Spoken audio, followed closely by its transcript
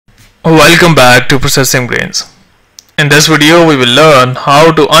Welcome back to Processing Brains. In this video we will learn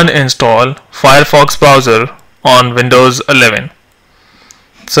how to uninstall Firefox browser on Windows 11.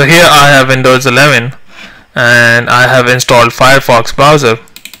 So here I have Windows 11 and I have installed Firefox browser,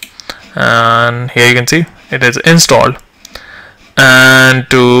 and here you can see it is installed. And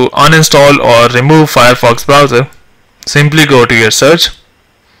to uninstall or remove Firefox browser, simply go to your search.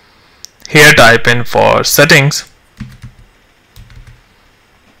 Here type in for settings.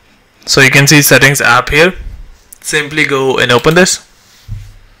 So you can see settings app here. Simply go and open this.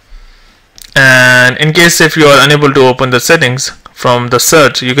 And in case if you are unable to open the settings from the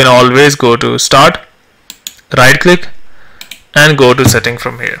search, you can always go to start, right click and go to setting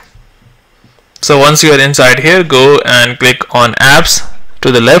from here. So once you are inside here, go and click on apps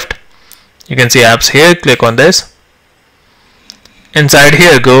to the left. You can see apps here, click on this. Inside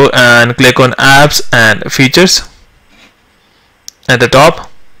here, go and click on apps and features at the top.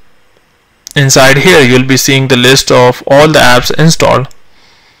 Inside here you'll be seeing the list of all the apps installed,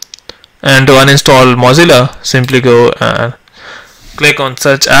 and to uninstall Mozilla, simply go and click on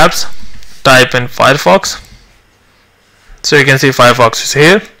search apps, type in Firefox. So you can see Firefox is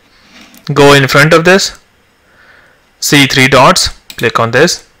here. Go in front of this, see three dots, click on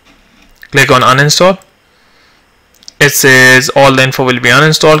this, click on uninstall. It says all the info will be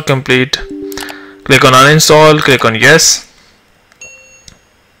uninstalled, complete. Click on uninstall, click on yes.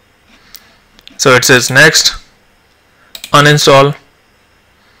 So it says next, uninstall,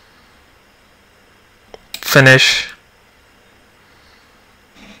 finish,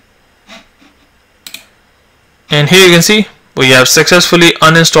 and here you can see we have successfully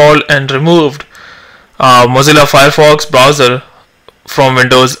uninstalled and removed Mozilla Firefox browser from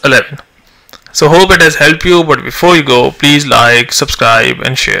Windows 11. So hope it has helped you, but before you go, please like, subscribe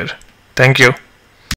and share. Thank you.